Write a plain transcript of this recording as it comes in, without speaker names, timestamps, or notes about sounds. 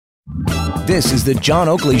This is the John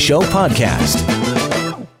Oakley Show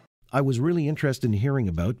podcast. I was really interested in hearing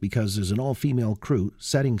about because there's an all-female crew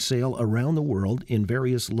setting sail around the world in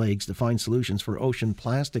various legs to find solutions for ocean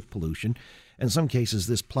plastic pollution. In some cases,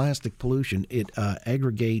 this plastic pollution, it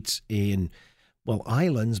aggregates in,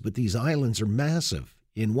 islands, but these islands are massive.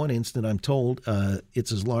 In one instant, I'm told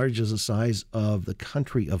it's as large as the size of the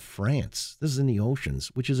country of France. This is in the oceans,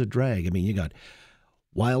 which is a drag. I mean, you got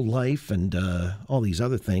wildlife and all these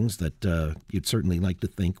other things that you'd certainly like to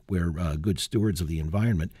think we're good stewards of the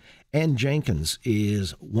environment. Ann Jenkins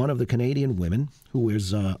is one of the Canadian women who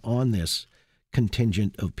is on this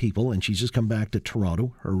contingent of people, and she's just come back to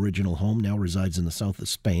Toronto. Her original home now resides in the south of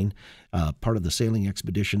Spain, part of the sailing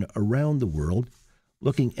expedition around the world,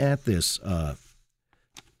 looking at this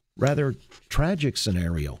rather tragic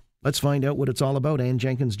scenario. Let's find out what it's all about. Ann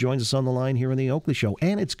Jenkins joins us on the line here on the Oakley Show.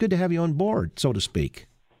 Ann, it's good to have you on board, so to speak.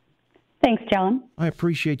 Thanks, John. I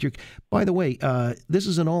appreciate your... By the way, this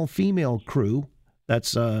is an all-female crew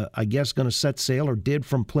that's, I guess, going to set sail or did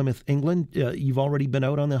from Plymouth, England. You've already been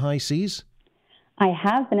out on the high seas? I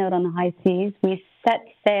have been out on the high seas. We set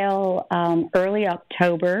sail early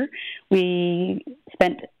October. We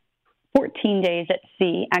spent 14 days at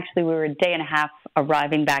sea. Actually, we were a day and a half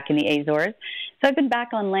arriving back in the Azores. So I've been back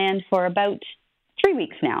on land for about 3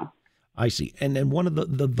 weeks now. I see. And then one of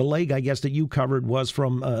the leg, I guess, that you covered was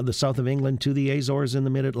from the south of England to the Azores in the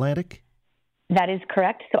mid-Atlantic? That is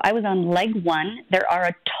correct. So I was on leg one. There are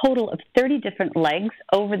a total of 30 different legs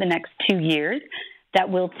over the next 2 years that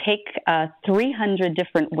will take 300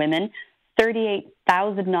 different women,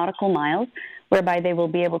 38,000 nautical miles, whereby they will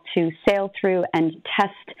be able to sail through and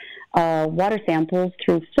test water samples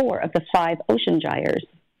through 4 of the 5 ocean gyres.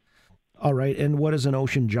 All right. And what is an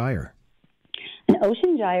ocean gyre? An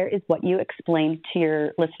ocean gyre is what you explained to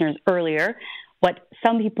your listeners earlier, what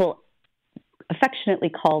some people affectionately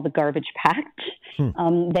call the garbage patch.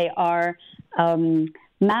 They are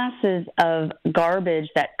masses of garbage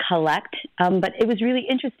that collect, but it was really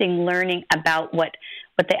interesting learning about what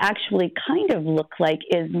they actually kind of look like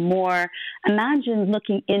is more, imagine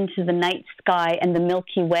looking into the night sky and the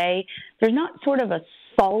Milky Way. There's not sort of a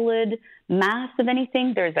solid mass of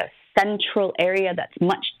anything. There's a central area that's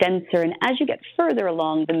much denser, and as you get further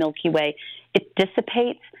along the Milky Way, it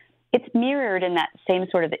dissipates. It's mirrored in that same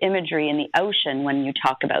sort of imagery in the ocean when you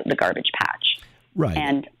talk about the garbage patch. Right.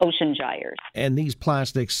 And ocean gyres. And these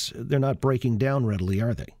plastics, they're not breaking down readily,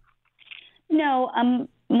 are they? No,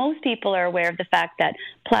 most people are aware of the fact that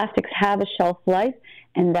plastics have a shelf life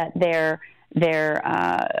and that their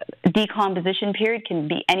decomposition period can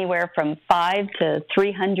be anywhere from 5 to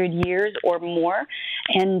 300 years or more,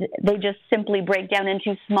 and they just simply break down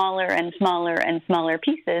into smaller and smaller and smaller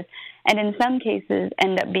pieces, and in some cases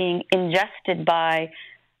end up being ingested by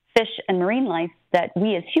fish and marine life that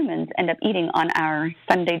we as humans end up eating on our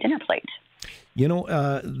Sunday dinner plate. You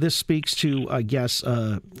know, this speaks to, I guess,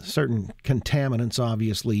 certain contaminants,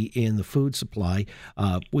 obviously, in the food supply,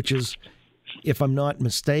 which is, if I'm not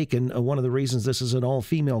mistaken, one of the reasons this is an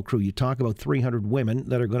all-female crew. You talk about 300 women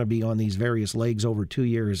that are going to be on these various legs over 2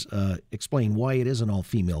 years. Explain why it is an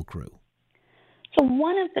all-female crew. So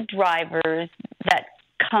one of the drivers that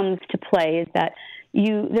comes to play is that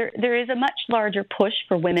there is a much larger push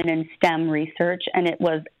for women in STEM research, and it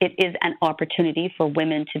is an opportunity for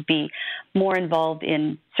women to be more involved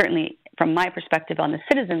in, certainly from my perspective, on the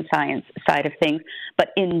citizen science side of things, but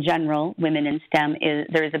in general, women in STEM,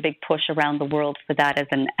 there is a big push around the world for that as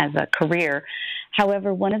a career.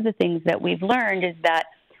 However, one of the things that we've learned is that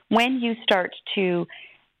when you start to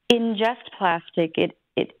ingest plastic, it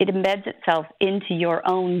embeds itself into your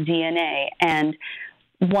own DNA. And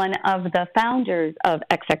one of the founders of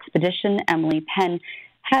X Expedition, Emily Penn,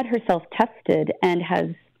 had herself tested and has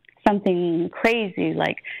something crazy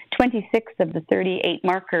like 26 of the 38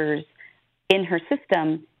 markers in her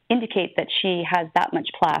system indicate that she has that much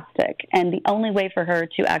plastic. And the only way for her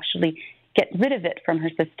to actually get rid of it from her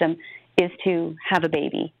system is to have a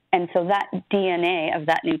baby. And so that DNA of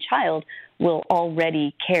that new child will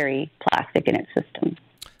already carry plastic in its system.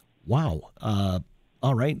 Wow.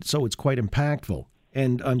 All right. So it's quite impactful.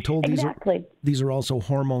 And I'm told these are also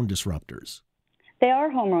hormone disruptors. They are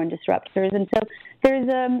hormone disruptors. And so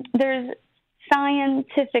there's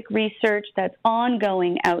scientific research that's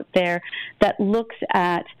ongoing out there that looks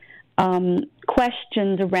at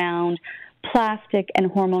questions around plastic and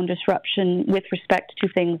hormone disruption with respect to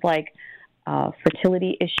things like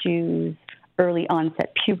fertility issues, early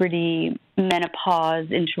onset puberty, menopause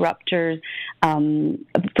interrupters,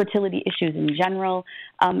 fertility issues in general.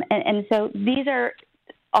 And so these are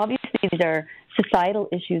societal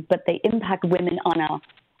issues, but they impact women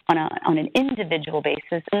on on an individual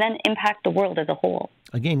basis, and then impact the world as a whole.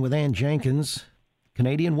 Again, with Ann Jenkins,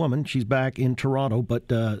 Canadian woman, she's back in Toronto, but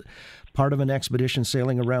part of an expedition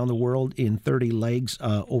sailing around the world in 30 legs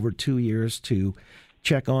over 2 years to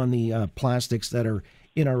check on the plastics that are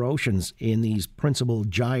in our oceans in these principal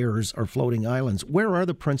gyres or floating islands. Where are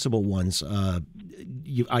the principal ones?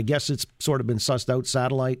 I guess it's sort of been sussed out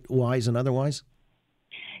satellite-wise and otherwise?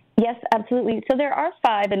 Yes, absolutely. So there are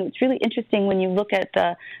 5, and it's really interesting when you look at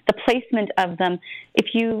the placement of them. If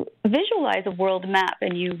you visualize a world map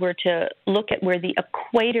and you were to look at where the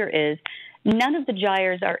equator is, none of the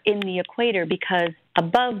gyres are in the equator, because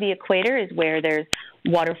above the equator is where there's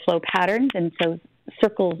water flow patterns, and so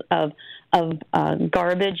circles of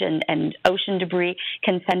garbage and ocean debris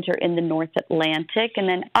can center in the North Atlantic, and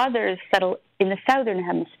then others settle in the southern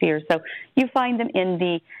hemisphere. So you find them in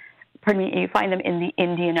the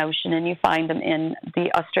Indian Ocean, and you find them in the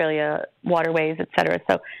Australia waterways, et cetera.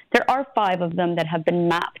 So there are 5 of them that have been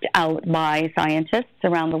mapped out by scientists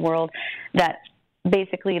around the world that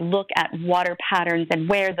basically look at water patterns and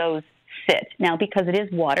where those sit. Now, because it is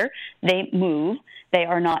water, they move. They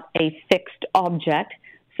are not a fixed object.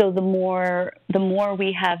 So the more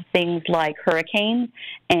we have things like hurricanes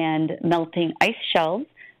and melting ice shelves,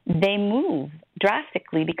 they move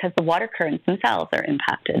drastically because the water currents themselves are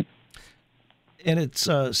impacted. And it's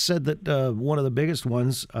said that one of the biggest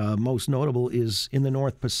ones, most notable, is in the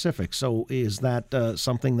North Pacific. So is that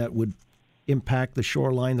something that would impact the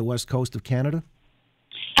shoreline, the west coast of Canada?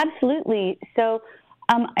 Absolutely. So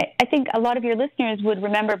I think a lot of your listeners would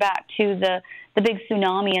remember back to the big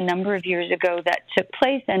tsunami a number of years ago that took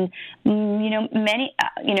place, and many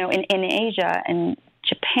in Asia and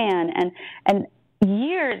Japan, and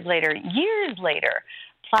years later,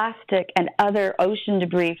 plastic and other ocean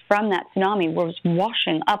debris from that tsunami was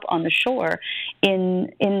washing up on the shore in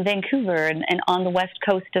Vancouver and on the west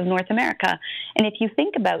coast of North America. And if you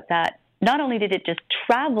think about that, not only did it just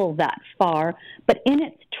travel that far, but in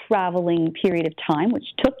its traveling period of time, which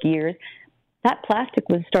took years, that plastic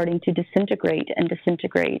was starting to disintegrate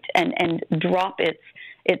and drop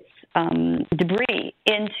its debris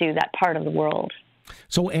into that part of the world.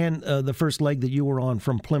 So, Anne, the first leg that you were on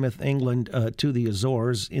from Plymouth, England, to the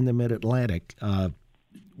Azores in the mid-Atlantic,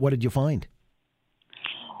 what did you find?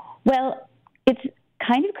 Well, it's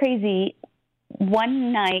kind of crazy.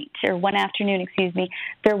 One afternoon,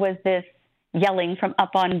 there was this yelling from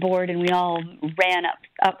up on board, and we all ran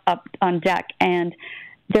up on deck, and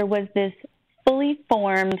there was this fully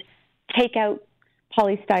formed takeout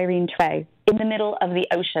polystyrene tray in the middle of the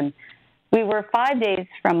ocean. We were 5 days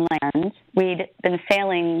from land. We'd been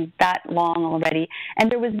sailing that long already, and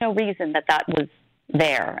there was no reason that was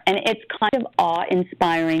there. And it's kind of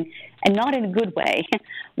awe-inspiring, and not in a good way,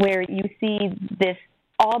 where you see this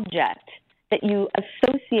object that you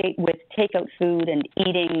associate with takeout food and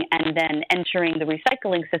eating and then entering the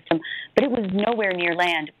recycling system, but it was nowhere near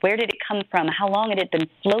land. Where did it come from? How long had it been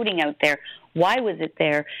floating out there? Why was it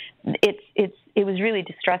there? It was really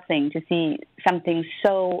distressing to see something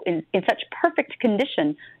so in such perfect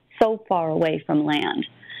condition so far away from land.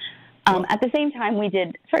 At the same time, we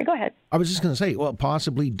did... Sorry, go ahead. I was just going to say, well,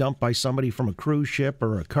 possibly dumped by somebody from a cruise ship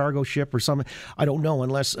or a cargo ship or something. I don't know,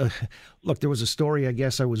 unless... look, there was a story, I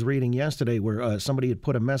guess, I was reading yesterday where somebody had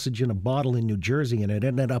put a message in a bottle in New Jersey, and it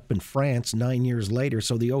ended up in France 9 years later.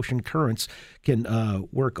 So the ocean currents can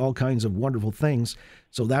work all kinds of wonderful things.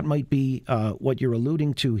 So that might be what you're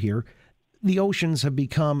alluding to here. The oceans have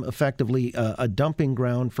become effectively a dumping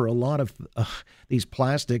ground for a lot of these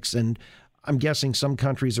plastics, and I'm guessing some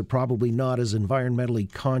countries are probably not as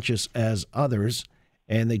environmentally conscious as others,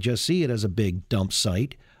 and they just see it as a big dump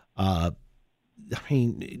site. I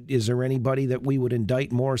mean, is there anybody that we would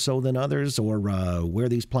indict more so than others, or where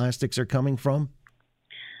these plastics are coming from?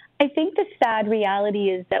 I think the sad reality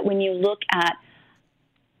is that when you look at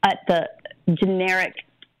the generic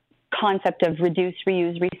concept of reduce,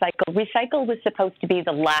 reuse, recycle was supposed to be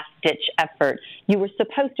the last-ditch effort. You were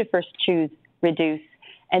supposed to first choose reduce,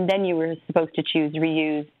 and then you were supposed to choose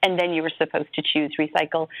reuse, and then you were supposed to choose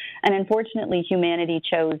recycle. And unfortunately, humanity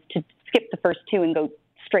chose to skip the first two and go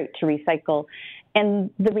straight to recycle. And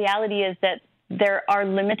the reality is that there are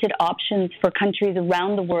limited options for countries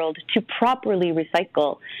around the world to properly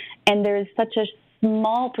recycle. And there's such a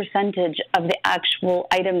small percentage of the actual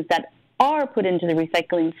items that are put into the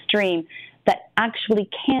recycling stream that actually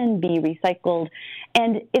can be recycled.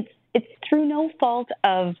 And it's through no fault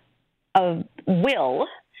of will.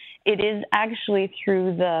 It is actually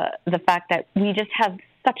through the fact that we just have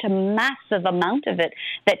such a massive amount of it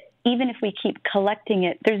that even if we keep collecting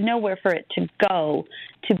it, there's nowhere for it to go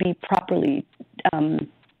to be properly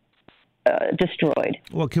destroyed.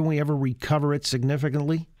 Well, can we ever recover it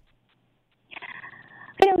significantly?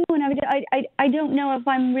 I don't know, and I don't know if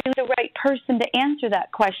I'm really the right person to answer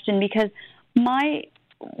that question, because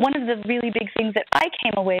one of the really big things that I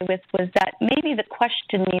came away with was that maybe the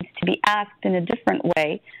question needs to be asked in a different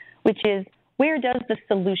way, which is, where does the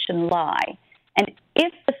solution lie? And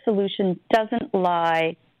if the solution doesn't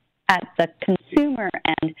lie at the consumer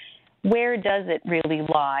end, where does it really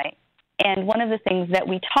lie? And one of the things that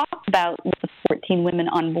we talked about with the 14 women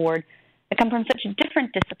on board that come from such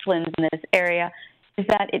different disciplines in this area is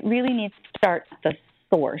that it really needs to start at the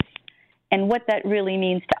source. And what that really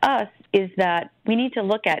means to us is that we need to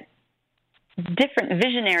look at different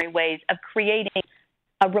visionary ways of creating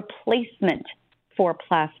a replacement for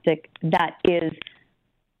plastic that is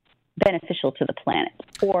beneficial to the planet,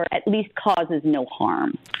 or at least causes no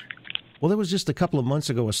harm. Well, there was just a couple of months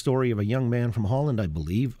ago a story of a young man from Holland, I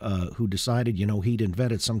believe, who decided, he'd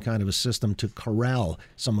invented some kind of a system to corral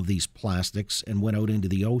some of these plastics and went out into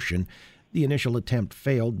the ocean. The initial attempt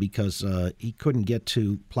failed because he couldn't get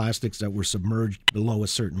to plastics that were submerged below a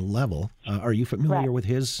certain level. Are you familiar with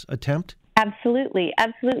his attempt? Absolutely,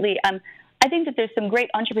 absolutely. I think that there's some great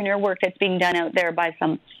entrepreneur work that's being done out there by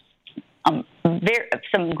some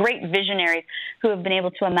great visionaries who have been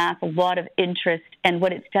able to amass a lot of interest. And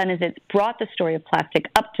what it's done is it's brought the story of plastic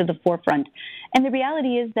up to the forefront. And the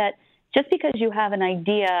reality is that just because you have an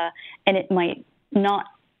idea and it might not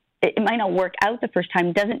work out the first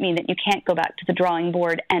time doesn't mean that you can't go back to the drawing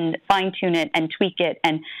board and fine-tune it and tweak it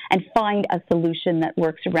and find a solution that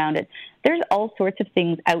works around it. There's all sorts of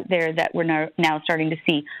things out there that we're now starting to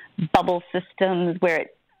see. Bubble systems where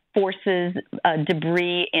it forces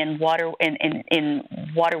debris in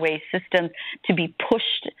waterway systems to be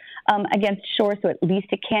pushed against shore, so at least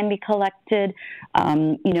it can be collected.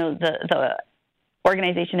 The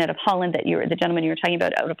organization out of Holland the gentleman you were talking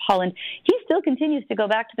about out of Holland, he still continues to go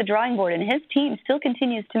back to the drawing board, and his team still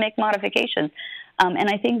continues to make modifications. And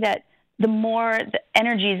I think that the more the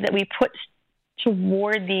energies that we put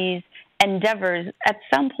toward these endeavors, at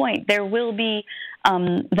some point there will be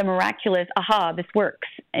the miraculous, this works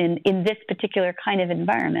in this particular kind of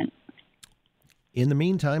environment. In the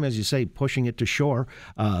meantime, as you say, pushing it to shore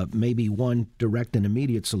may be one direct and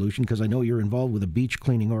immediate solution, because I know you're involved with a beach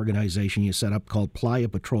cleaning organization you set up called Playa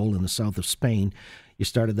Patrol in the south of Spain. You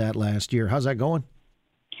started that last year. How's that going?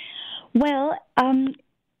 Well,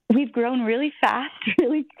 we've grown really fast,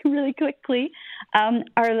 really, really quickly.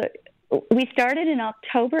 We started in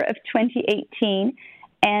October of 2018,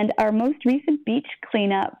 and our most recent beach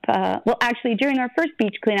cleanup, during our first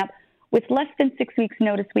beach cleanup, with less than 6 weeks'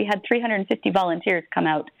 notice, we had 350 volunteers come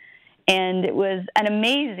out, and it was an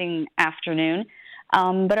amazing afternoon.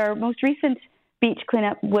 But our most recent beach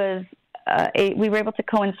cleanup was, we were able to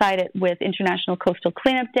coincide it with International Coastal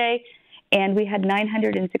Cleanup Day, and we had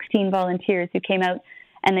 916 volunteers who came out,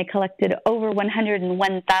 and they collected over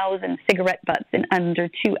 101,000 cigarette butts in under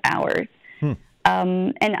 2 hours.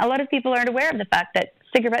 And a lot of people aren't aware of the fact that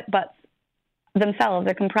cigarette butts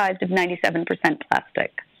themselves are comprised of 97%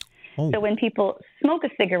 plastic. Oh. So when people smoke a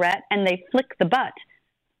cigarette and they flick the butt,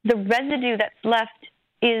 the residue that's left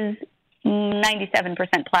is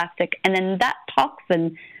 97% plastic. And then that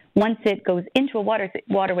toxin, once it goes into a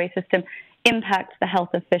waterway system, impacts the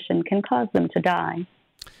health of fish and can cause them to die.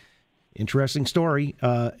 Interesting story.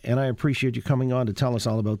 And I appreciate you coming on to tell us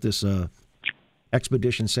all about this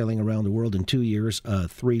expedition sailing around the world in 2 years,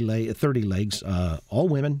 30 legs, all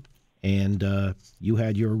women. And you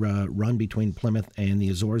had your run between Plymouth and the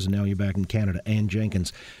Azores, and now you're back in Canada. Ann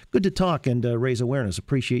Jenkins. Good to talk and raise awareness.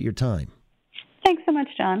 Appreciate your time. Thanks so much,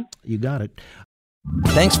 John. You got it.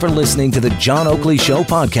 Thanks for listening to the John Oakley Show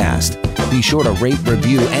podcast. Be sure to rate,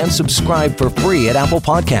 review, and subscribe for free at Apple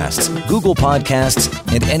Podcasts, Google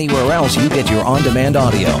Podcasts, and anywhere else you get your on-demand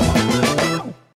audio.